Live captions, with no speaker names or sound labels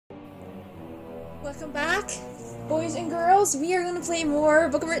Welcome back, boys and girls. We are gonna play more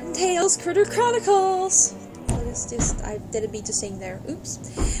Book of Written Tales, Chronicles. So this just, I didn't mean to sing there.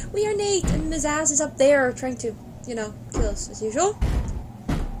 Oops. We are Nate, and Ms. Ass is up there trying to, you know, kill us as usual.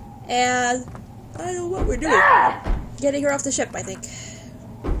 And I don't know what we're doing. Getting her off the ship, I think.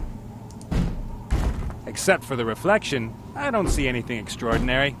 Except for the reflection, I don't see anything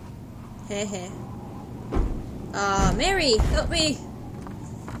extraordinary. Heh. Mary, help me.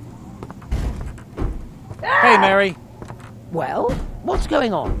 Hey, Mary. Well, what's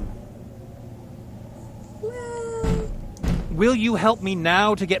going on? Well... Will you help me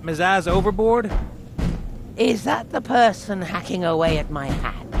now to get Mizaz overboard? Is that the person hacking away at my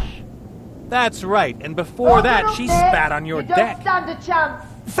hatch? That's right, and before that, she spat on your deck. You don't stand a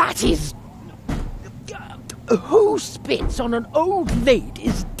chance. That is... Who spits on an old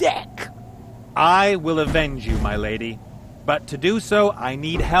lady's deck? I will avenge you, my lady. But to do so, I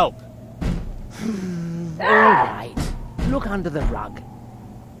need help. All right. Look under the rug.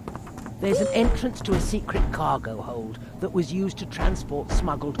 There's an entrance to a secret cargo hold that was used to transport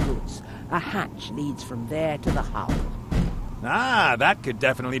smuggled goods. A hatch leads from there to the hull. Ah, that could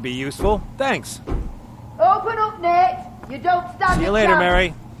definitely be useful. Thanks. Open up, Nate. You don't stand See you a later, chance.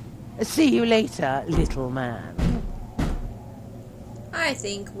 Mary. See you later, little man. I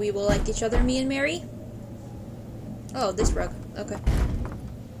think we will like each other, me and Mary. Oh, this rug. Okay.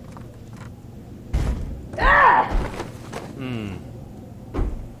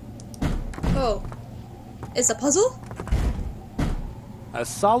 Oh. It's a puzzle? A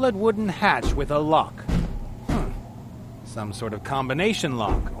solid wooden hatch with a lock. Some sort of combination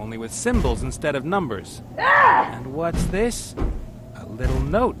lock, only with symbols instead of numbers. And what's this? A little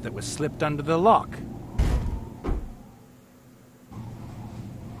note that was slipped under the lock.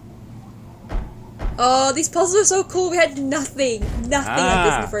 Oh, these puzzles are so cool. We had nothing of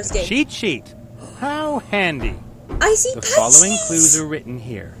this in the first game. Cheat sheet. How handy. I see The Pisces. following clues are written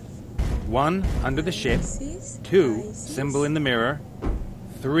here. 1, under the ship. Pisces, 2, Pisces. symbol in the mirror.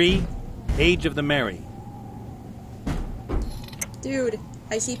 3, age of the Mary. Dude,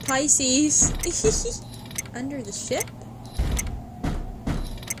 I see Pisces. Under the ship?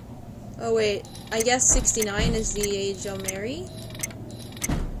 Oh wait, I guess 69 is the age of Mary?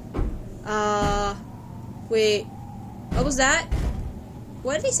 Wait. What was that?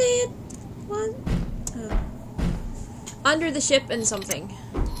 What did he say it was? Oh. Under the ship and something.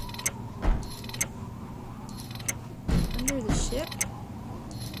 Under the ship?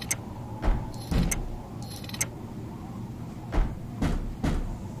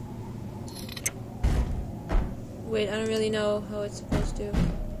 Wait, I don't really know how it's supposed to.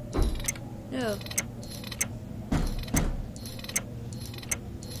 No.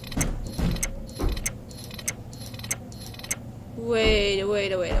 Wait a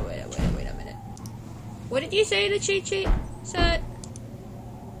minute. What did you say the cheat sheet said?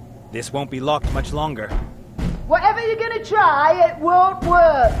 This won't be locked much longer. Whatever you're gonna try, it won't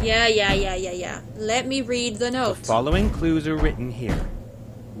work. Yeah. Let me read the The note. following clues are written here.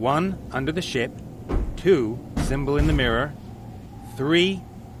 1, under the ship. 2, symbol in the mirror. 3,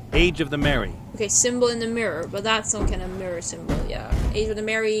 age of the Mary. Okay, symbol in the mirror, but that's some kind of mirror symbol, yeah. Age of the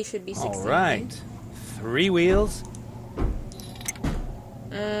Mary should be 16. Alright. 3 wheels.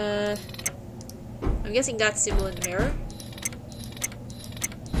 I'm guessing that's symbol in the mirror.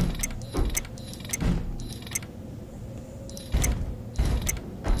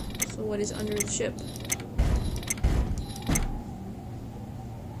 So what is under the ship?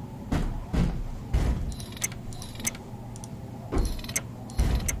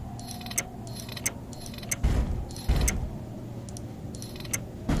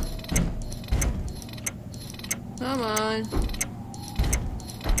 Come on.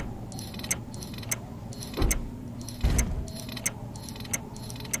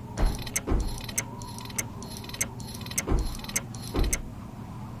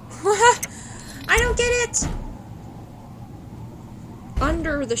 I don't get it!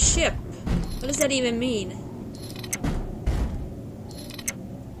 Under the ship. What does that even mean?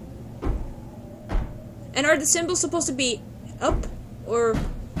 And are the symbols supposed to be up or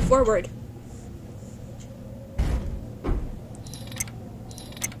forward?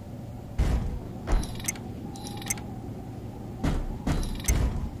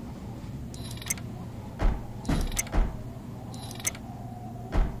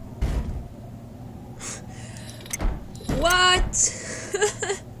 What?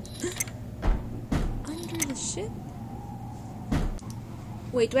 Under the ship?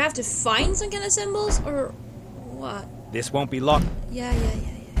 Wait, do I have to find some kind of symbols, or what? This won't be locked. Yeah.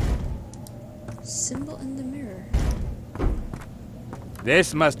 Symbol in the mirror.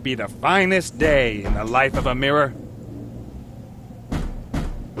 This must be the finest day in the life of a mirror.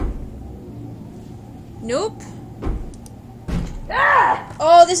 Nope.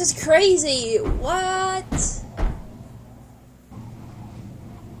 Oh, this is crazy. What?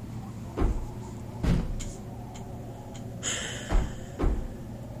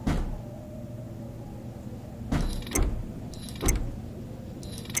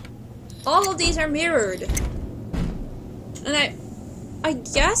 All of these are mirrored. And I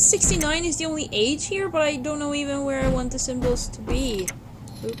guess 69 is the only age here, but I don't know even where I want the symbols to be.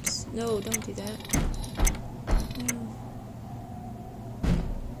 Oops. No, don't do that. No.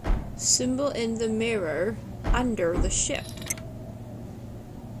 Symbol in the mirror under the ship.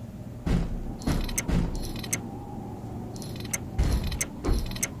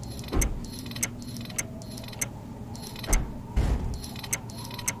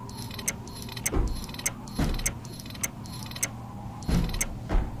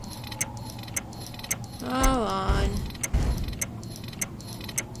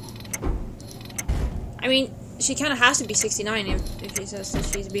 I mean, she kind of has to be 69 if she says that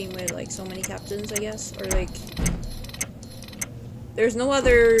she's being with, like, so many captains, I guess. Or, like... There's no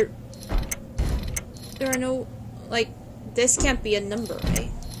other... There are no... Like, this can't be a number,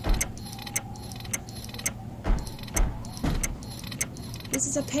 right? This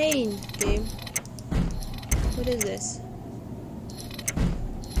is a pain, game. What is this?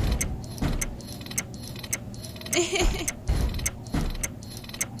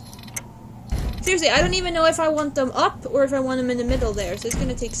 Seriously, I don't even know if I want them up or if I want them in the middle there, so it's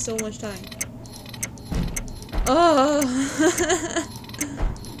gonna take so much time. Oh.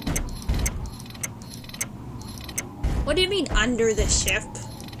 What do you mean, under the ship?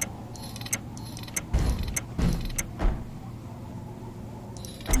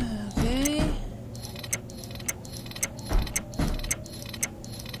 Okay.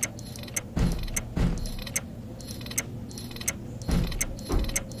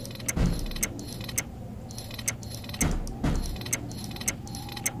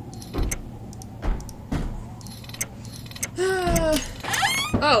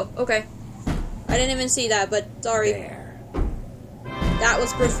 Oh, okay. I didn't even see that, but sorry. There. That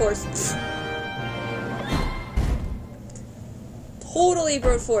was brute force. Totally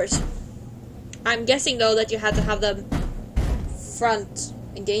brute force. I'm guessing though that you had to have them front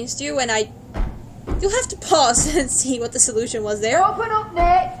against you, and you'll have to pause and see what the solution was there. Open up,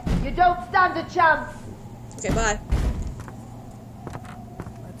 Nate. You don't stand a chance. Okay, bye.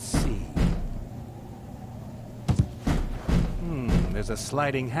 Let's see. There's a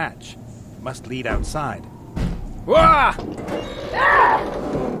sliding hatch. Must lead outside. Wah!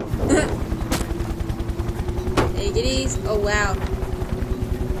 Take it easy. Oh, wow.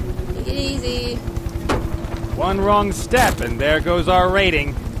 Take it easy. One wrong step and there goes our rating.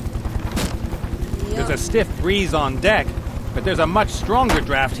 Yep. There's a stiff breeze on deck, but there's a much stronger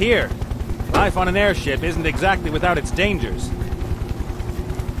draft here. Life on an airship isn't exactly without its dangers.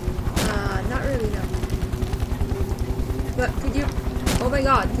 Not really, no. But could you... Oh my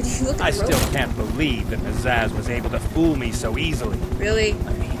god, could you look at I the rope? still can't believe that Mazaz was able to fool me so easily. Really?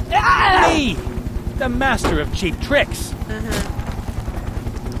 Me! The master of cheap tricks! Uh-huh.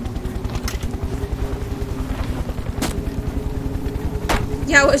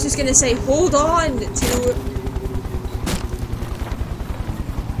 Yeah, I was just gonna say, hold on to...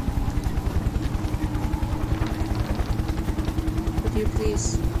 Would you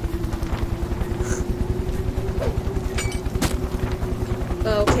please...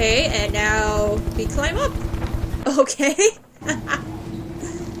 Okay, and now we climb up. Okay.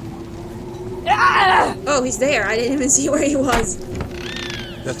 Oh, he's there. I didn't even see where he was.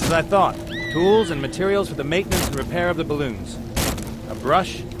 Just as I thought. Tools and materials for the maintenance and repair of the balloons. A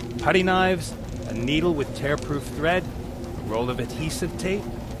brush, putty knives, a needle with tear-proof thread, a roll of adhesive tape.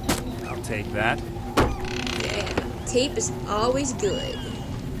 I'll take that. Yeah, tape is always good.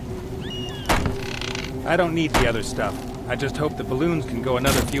 I don't need the other stuff. I just hope the balloons can go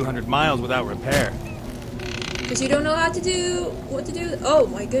another few hundred miles without repair. Because you don't know what to do. Oh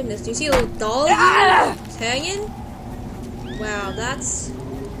my goodness, do you see a little doll here? Hanging? Wow, that's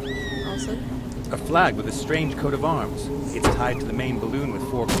awesome. A flag with a strange coat of arms. It's tied to the main balloon with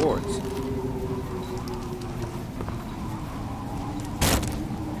 4 cords.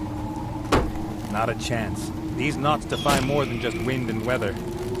 Not a chance. These knots defy more than just wind and weather.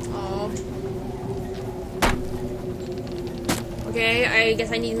 Oh. Okay, I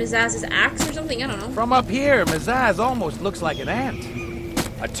guess I need Mazaz's axe or something, I don't know. From up here, Mazaz almost looks like an ant.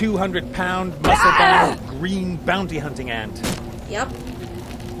 A 200-pound, muscle-bound, green bounty hunting ant. Yep.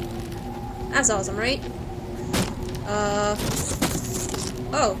 That's awesome, right?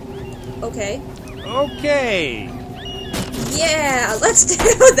 Oh. Okay. Okay. Yeah, let's do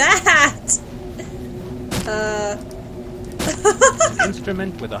that! An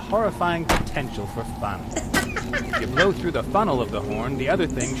instrument with a horrifying potential for fun. If you blow through the funnel of the horn, the other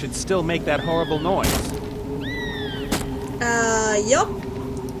thing should still make that horrible noise. Yup.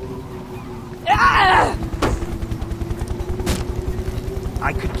 Ah!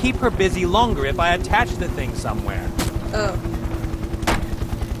 I could keep her busy longer if I attached the thing somewhere. Oh.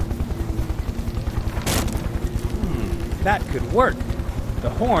 That could work. The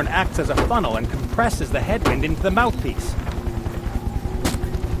horn acts as a funnel and compresses the headwind into the mouthpiece.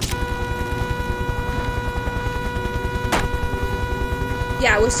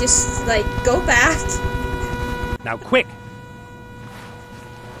 Yeah, it was just like, go back. Now quick!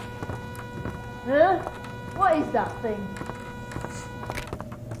 Huh? What is that thing?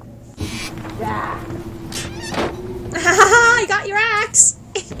 Yeah. I got your axe!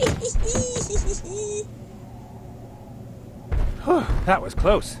 That was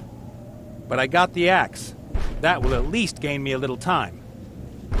close. But I got the axe. That will at least gain me a little time.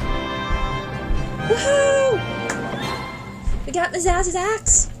 Woohoo! We got Mazaz's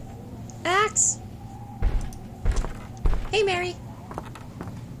axe! Axe! Hey, Mary.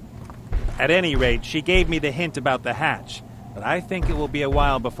 At any rate, she gave me the hint about the hatch, but I think it will be a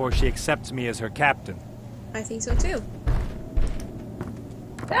while before she accepts me as her captain. I think so too.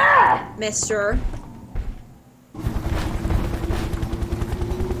 Ah! Mister.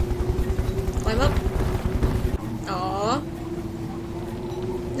 Climb up. Aww.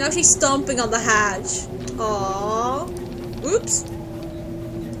 Now she's stomping on the hatch. Aww. Oops.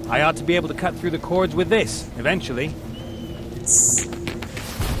 I ought to be able to cut through the cords with this, eventually.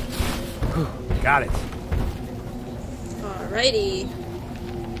 Got it. Alrighty.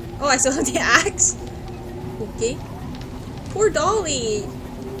 Oh, I still have the axe. Okay. Poor Dolly.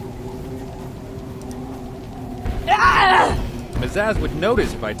 Ah! Mazaz would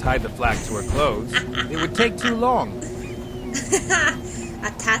notice if I tied the flag to her clothes. It would take too long.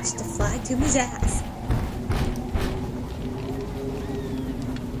 Attach the flag to Mazaz.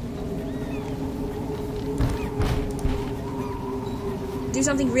 Do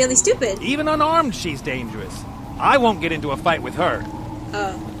something really stupid. Even unarmed, she's dangerous. I won't get into a fight with her.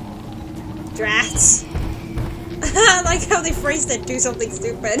 Oh. Drats. I like how they phrased it, do something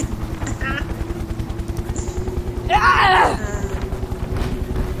stupid. Ah!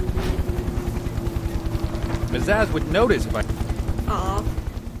 Mazaz would notice if I... Aw.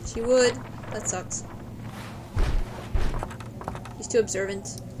 She would. That sucks. She's too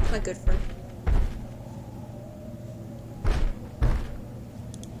observant. Not good for her.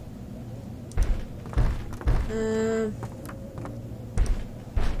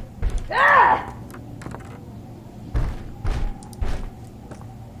 Ah!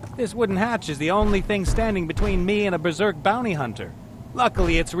 This wooden hatch is the only thing standing between me and a berserk bounty hunter.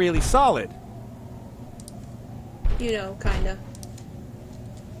 Luckily, it's really solid. You know, kinda.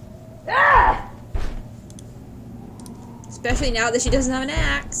 Ah! Especially now that she doesn't have an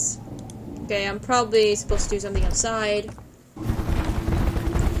axe. Okay, I'm probably supposed to do something outside. Can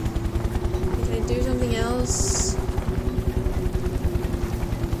I do something else?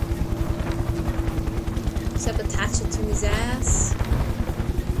 Except attach it to his ass.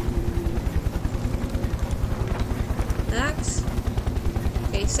 Axe?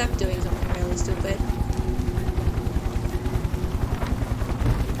 Okay, except doing something really stupid.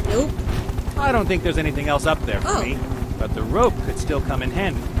 Nope. I don't think there's anything else up there for Oh. me, but the rope could still come in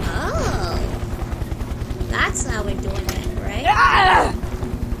handy. Oh. That's how we're doing it, right? Ah!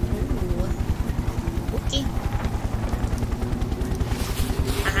 Ooh. Okay.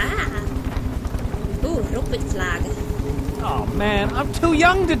 Aha. Ooh, rope flag. Oh man, I'm too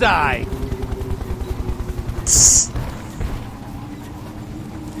young to die!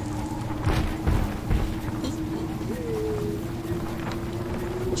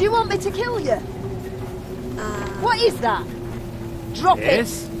 Do you want me to kill you? What is that? Drop it.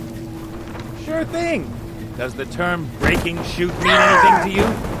 Yes? Sure thing. Does the term breaking shoot mean anything to you?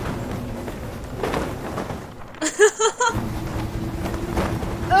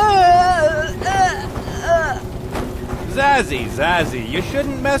 Zazzy, you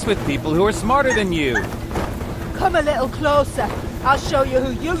shouldn't mess with people who are smarter than you. Come a little closer. I'll show you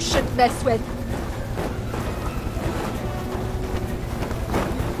who you shouldn't mess with.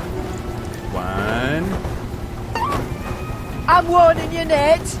 One. I'm warning you,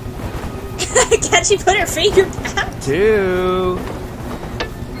 Nate. Can't she put her finger back? 2.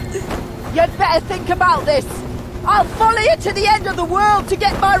 You'd better think about this. I'll follow you to the end of the world to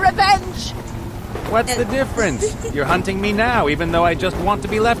get my revenge. What's the difference? You're hunting me now, even though I just want to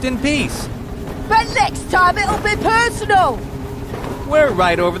be left in peace. But next time it'll be personal! We're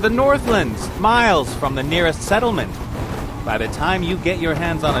right over the Northlands, miles from the nearest settlement. By the time you get your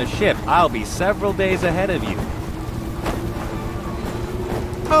hands on a ship, I'll be several days ahead of you.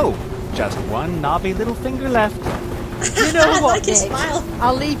 Oh, just one knobby little finger left. You know I what, like his Nick? smile.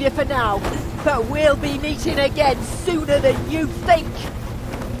 I'll leave you for now, but we'll be meeting again sooner than you think.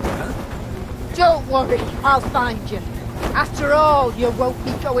 Don't worry, I'll find you. After all, you won't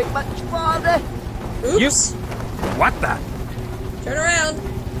be going much farther. Oops. What the? Turn around.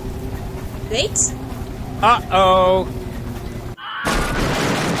 Wait. Uh-oh.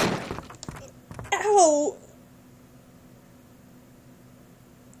 Ow.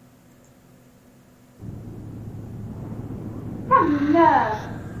 Some nerve.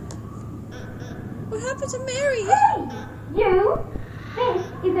 What happened to Mary? Hey, you! This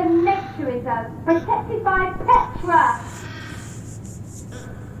is a nature reserve protected by Petra.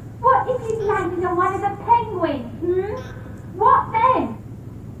 What if you landed on one of the penguins, What then?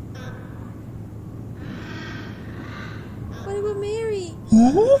 What about Mary?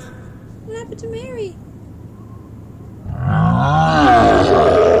 What happened to Mary?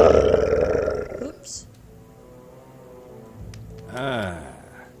 Oops.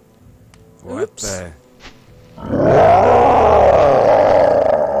 What Oops. the?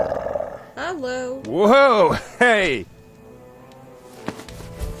 Hello. Whoa! Hey!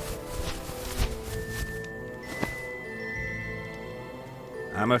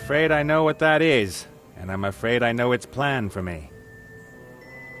 I'm afraid I know what that is, and I'm afraid I know its plan for me.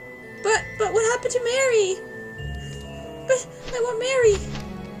 But what happened to Mary? But I want Mary.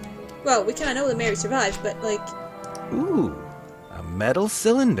 Well, we kind of know that Mary survived, but like, Ooh, a metal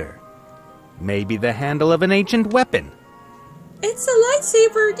cylinder. Maybe the handle of an ancient weapon. it's a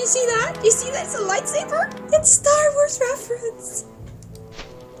lightsaber. Do you see that? Do you see that? It's a lightsaber. It's Star Wars reference.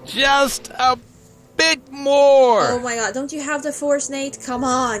 Just a bit more! Oh my god! Don't you have the Force, Nate? Come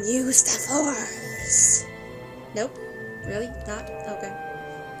on, use the Force. Nope. Really? Not? Okay.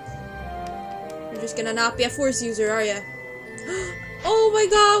 You're just gonna not be a Force user, are ya? Oh my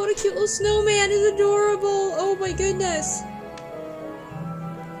god, what a cute little snowman. Is adorable. Oh my goodness.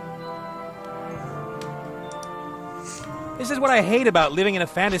 This is what I hate about living in a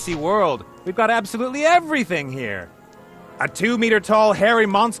fantasy world. We've got absolutely everything here. A 2-meter tall hairy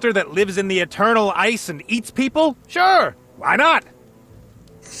monster that lives in the eternal ice and eats people? Sure, why not?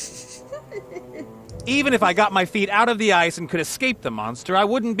 Even if I got my feet out of the ice and could escape the monster, I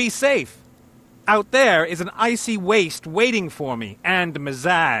wouldn't be safe. Out there is an icy waste waiting for me, and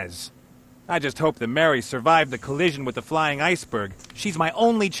Mazaz. I just hope that Mary survived the collision with the flying iceberg. She's my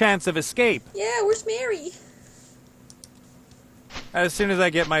only chance of escape. Yeah, where's Mary? As soon as I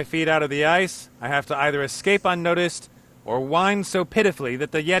get my feet out of the ice, I have to either escape unnoticed or whine so pitifully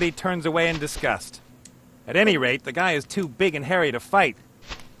that the Yeti turns away in disgust. At any rate, the guy is too big and hairy to fight.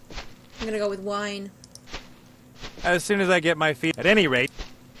 I'm gonna go with wine. As soon as I get my feet... At any rate...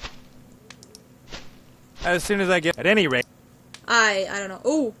 As soon as I get... At any rate... I don't know.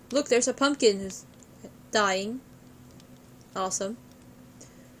 Oh, look, there's a pumpkin who's dying. Awesome.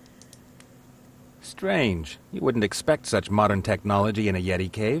 Strange. You wouldn't expect such modern technology in a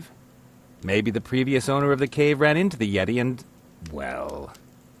Yeti cave. Maybe the previous owner of the cave ran into the Yeti and... well...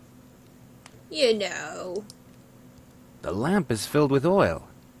 You know. The lamp is filled with oil.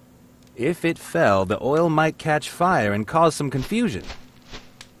 If it fell, the oil might catch fire and cause some confusion.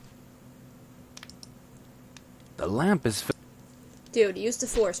 The lamp is filled... Dude, use the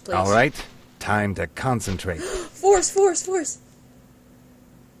Force, please. All right, time to concentrate. Force, Force, Force.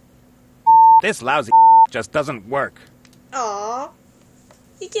 This lousy just doesn't work. Aww.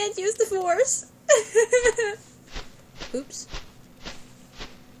 You can't use the Force. Oops.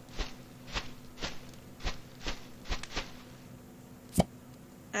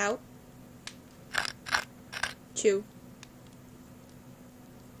 Ow. Chew.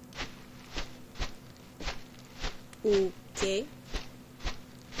 Okay.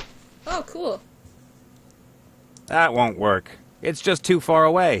 Oh, cool. That won't work. It's just too far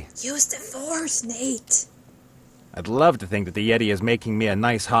away. Use the Force, Nate. I'd love to think that the Yeti is making me a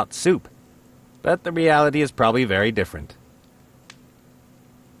nice hot soup. But the reality is probably very different.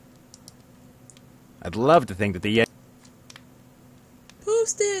 I'd love to think that the Yeti...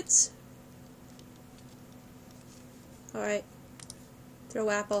 Post-its. Alright. Throw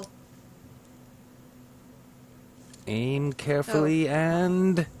apple. Aim carefully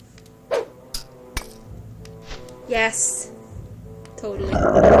and... Yes. Totally.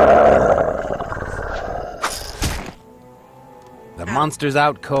 The monster's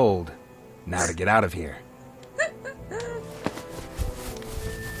out cold. Now to get out of here.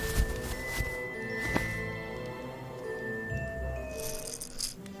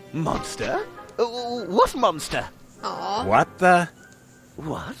 Monster? What monster? Aw. What the?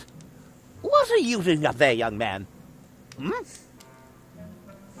 What? What are you doing up there, young man?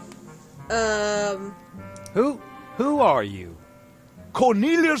 Who are you?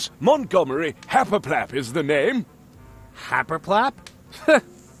 Cornelius Montgomery Happerplap is the name. Happerplap?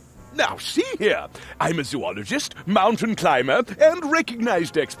 Now, see here. I'm a zoologist, mountain climber, and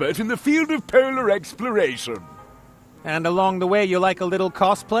recognized expert in the field of polar exploration. And along the way you like a little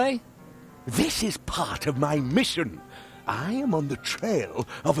cosplay? This is part of my mission. I am on the trail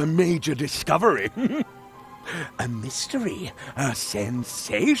of a major discovery. A mystery, a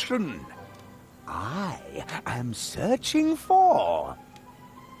sensation. I am searching for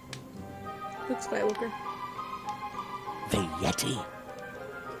Luke Skywalker. the Yeti.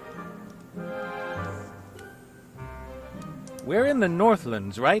 We're in the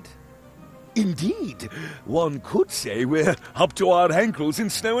Northlands, right? Indeed. One could say we're up to our ankles in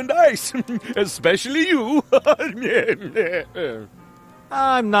snow and ice. Especially you.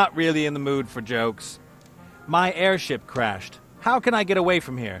 I'm not really in the mood for jokes. My airship crashed. How can I get away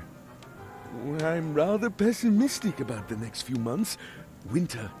from here? I'm rather pessimistic about the next few months.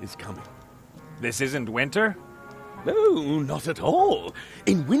 Winter is coming. This isn't winter? No, not at all.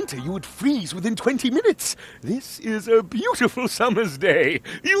 In winter, you would freeze within 20 minutes. This is a beautiful summer's day.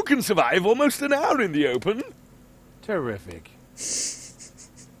 You can survive almost an hour in the open. Terrific.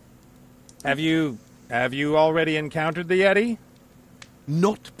 Have you already encountered the Yeti?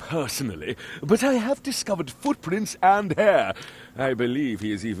 Not personally, but I have discovered footprints and hair. I believe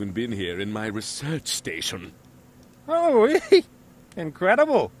he has even been here in my research station. Oh,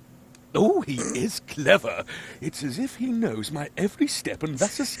 incredible. Oh, he is clever. It's as if he knows my every step and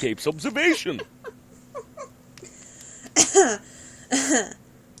thus escapes observation.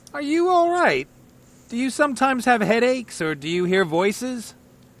 Are you all right? Do you sometimes have headaches, or do you hear voices?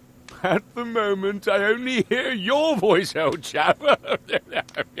 At the moment, I only hear your voice, old chap.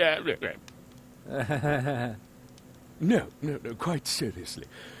 No, quite seriously.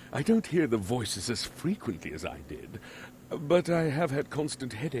 I don't hear the voices as frequently as I did, but I have had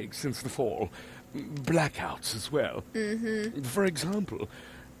constant headaches since the fall. Blackouts as well. Mm-hmm. For example,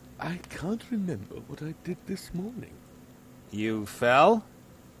 I can't remember what I did this morning. You fell?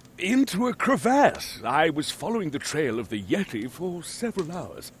 Into a crevasse. I was following the trail of the Yeti for several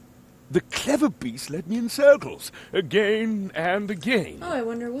hours. The clever beast led me in circles, again and again. Oh, I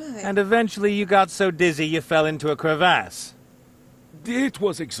wonder why. And eventually you got so dizzy you fell into a crevasse. It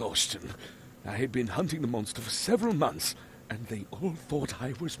was exhaustion. I had been hunting the monster for several months, and they all thought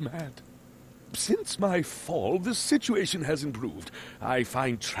I was mad. Since my fall, the situation has improved. I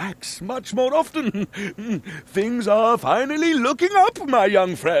find tracks much more often. Things are finally looking up, my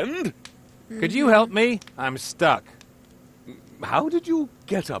young friend. Could you help me? I'm stuck. How did you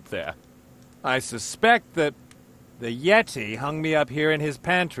get up there? I suspect that the Yeti hung me up here in his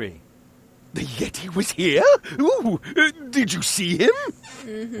pantry. The Yeti was here? Ooh, did you see him?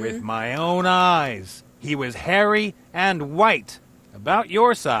 Mm-hmm. With my own eyes. He was hairy and white, about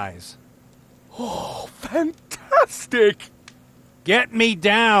your size. Oh, fantastic! Get me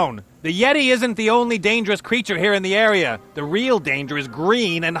down! The Yeti isn't the only dangerous creature here in the area. The real danger is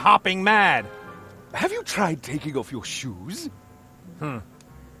green and hopping mad. Have you tried taking off your shoes?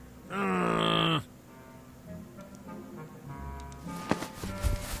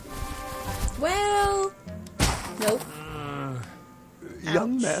 Well, nope.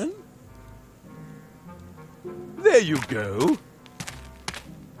 Young man? There you go.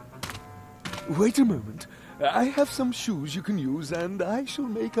 Wait a moment. I have some shoes you can use, and I shall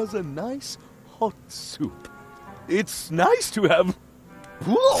make us a nice hot soup. It's nice to have...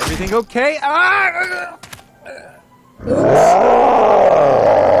 Whoa! Everything okay? Ah!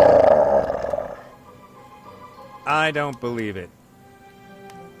 I don't believe it.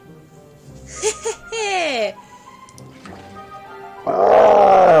 Hey!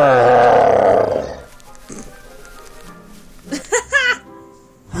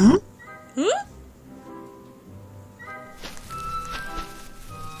 Huh?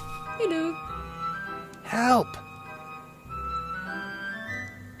 Hello. Help!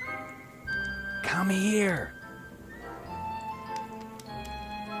 Come here.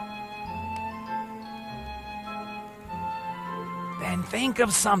 Then think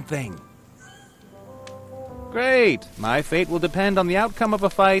of something. Great! My fate will depend on the outcome of a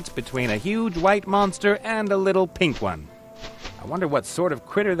fight between a huge white monster and a little pink one. I wonder what sort of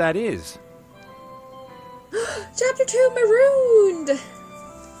critter that is. Chapter 2 Marooned!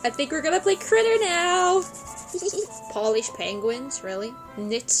 I think we're gonna play Critter now! Polish penguins, really?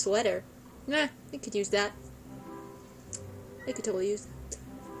 Knit sweater. Nah, I could use that. I could totally use that.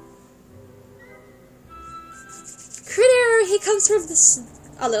 Critter! He comes from this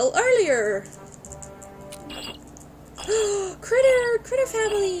a little earlier! Critter! Critter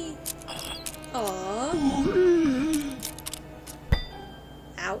family! Aww.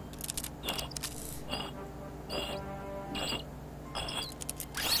 Ow.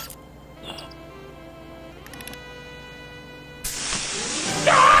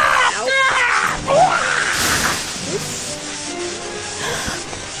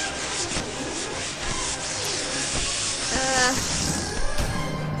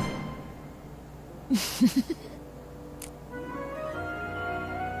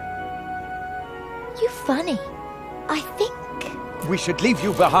 You funny. I think... We should leave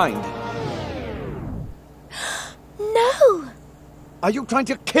you behind. No! Are you trying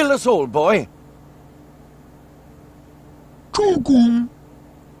to kill us all, boy?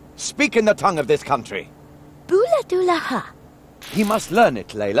 Speak in the tongue of this country. Bula dula ha. He must learn it,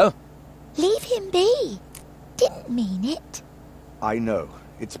 Layla. Leave him be. Didn't mean it. I know.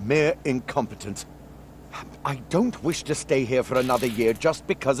 It's mere incompetence. I don't wish to stay here for another year just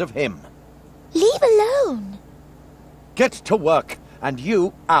because of him. Leave alone. Get to work, and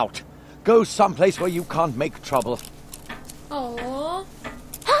you out. Go someplace where you can't make trouble. Aww.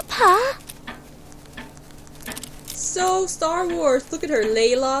 Papa! So Star Wars. Look at her,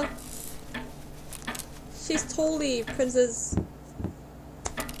 Layla. She's totally Princess...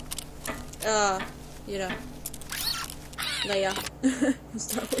 you know. Leia. From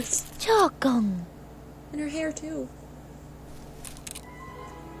Star Wars. Chogong. And her hair, too.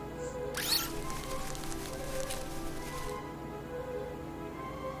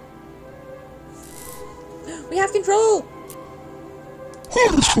 We have control!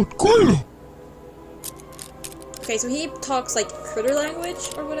 Okay, so he talks like critter language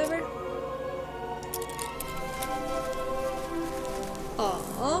or whatever.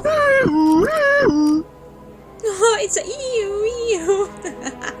 Aww. Oh, it's a ew.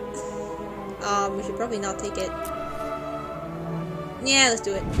 We should probably not take it. Yeah, let's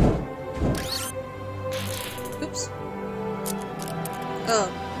do it. Oops. Oh,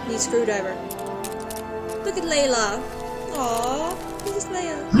 need a screwdriver. Look at Layla. Aww, this is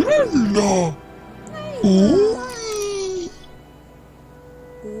Leia.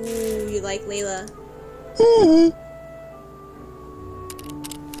 Ooh, you like Layla.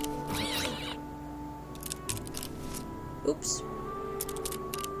 Oops.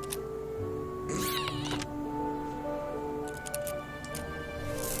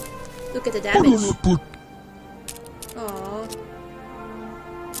 Look at the damage. Aww.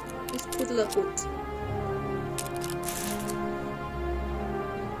 Let's put a put.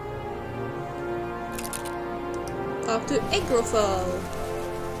 Talk to Agrofo.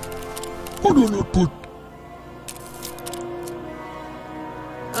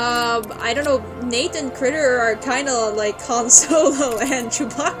 I don't know, Nate and Critter are kinda like Han Solo and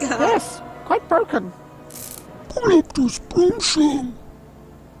Chewbacca. Yes, quite broken. Pull up this broom.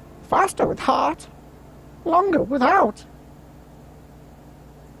 Faster with heart, longer without.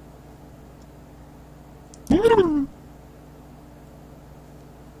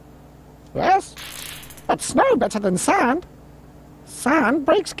 Yes, but snow better than sand. Sand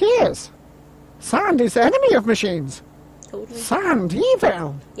breaks gears. Sand is the enemy of machines. Totally. Sand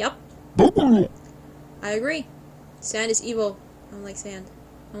evil. Yep. I agree. Sand is evil. I don't like sand.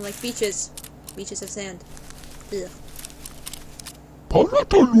 I don't like beaches. Beaches have sand. Ugh.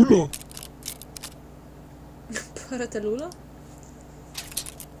 Paratalula. Paratalula?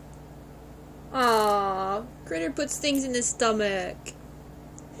 Aww. Critter puts things in his stomach.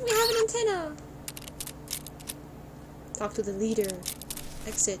 We have an antenna. Talk to the leader.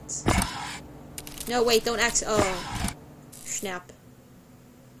 Exit. No, wait, don't exit. Oh. Snap.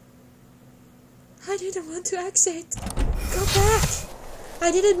 I didn't want to exit. Go back.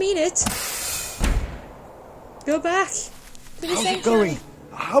 I didn't mean it. Go back. How's it going?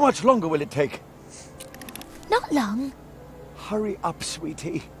 How much longer will it take? Not long. Hurry up,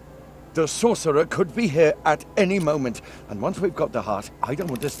 sweetie. The sorcerer could be here at any moment, and once we've got the heart, I don't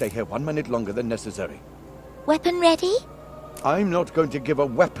want to stay here 1 minute longer than necessary. Weapon ready? I'm not going to give a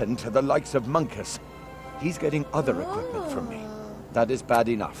weapon to the likes of Munkus. He's getting other equipment from me. That is bad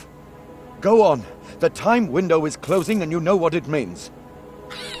enough. Go on. The time window is closing and you know what it means.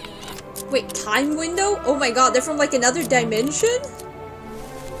 Wait, time window? Oh my god, they're from like another dimension?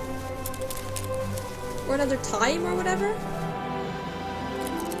 Or another time or whatever?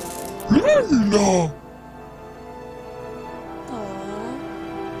 No. Aww.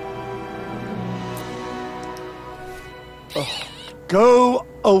 Go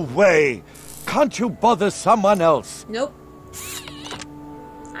away! Can't you bother someone else? Nope.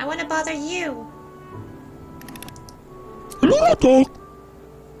 I want to bother you.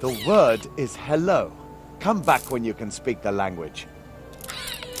 The word is hello. Come back when you can speak the language.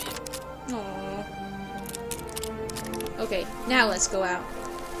 Aww. Okay, now let's go out.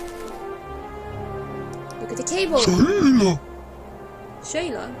 Look at the cable. Shayla.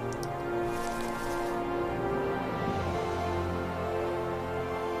 Shayla?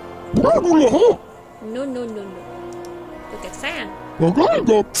 No, no, no, no. Look at Fan.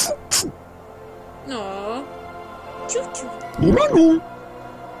 Aww. Choo-choo.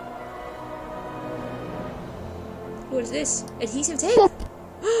 What is this? Adhesive tape?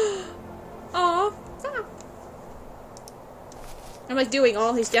 Aww. Stop. I'm like doing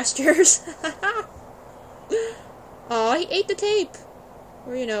all his gestures. Aw, he ate the tape.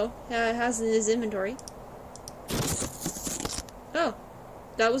 Or, you know, has it in his inventory. Oh.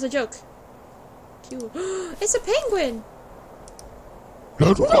 That was a joke. Cute. It's a penguin!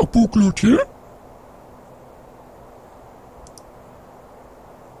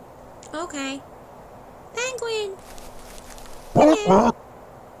 Okay. Penguin! Okay.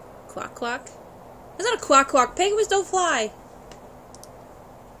 Quack quack. That's not a quack quack. Penguins don't fly.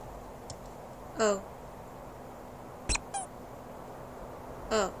 Oh.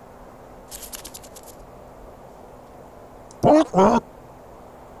 Oh.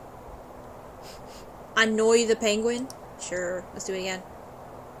 Annoy the penguin? Sure, let's do it again.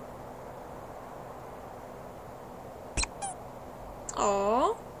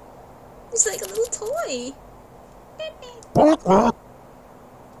 Aww. He's like a little toy.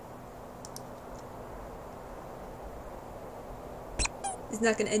 It's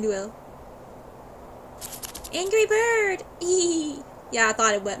not gonna end well. Angry bird! Eee. Yeah, I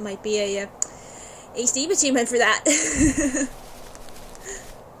thought it might be a Steam achievement for that.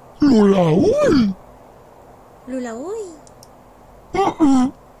 Lula, Lula oi.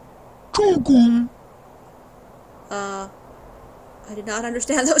 I did not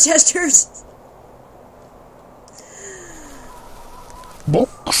understand those gestures.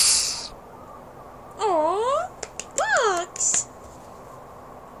 Box. Aww, box.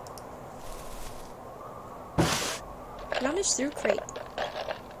 Rummage through crate.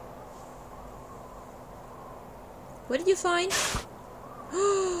 What did you find?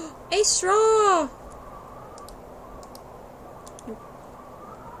 A straw.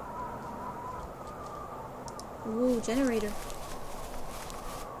 Ooh, generator.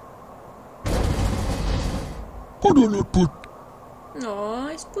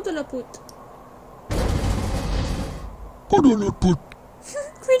 Nice, put.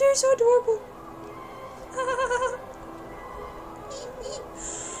 Critters so adorable.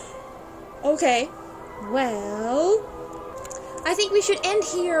 Okay, well, I think we should end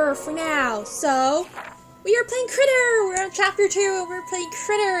here for now. So, we are playing Critter. We're on chapter 2 and we're playing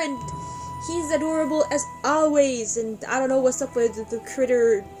Critter, and he's adorable as always. And I don't know what's up with the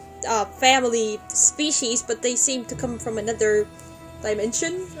Critter family species, but they seem to come from another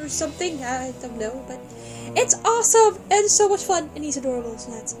dimension or something. I don't know, but it's awesome and so much fun, and he's adorable,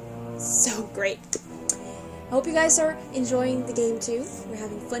 so that's so great. I hope you guys are enjoying the game too. We're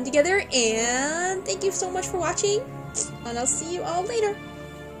having fun together, and thank you so much for watching, and I'll see you all later.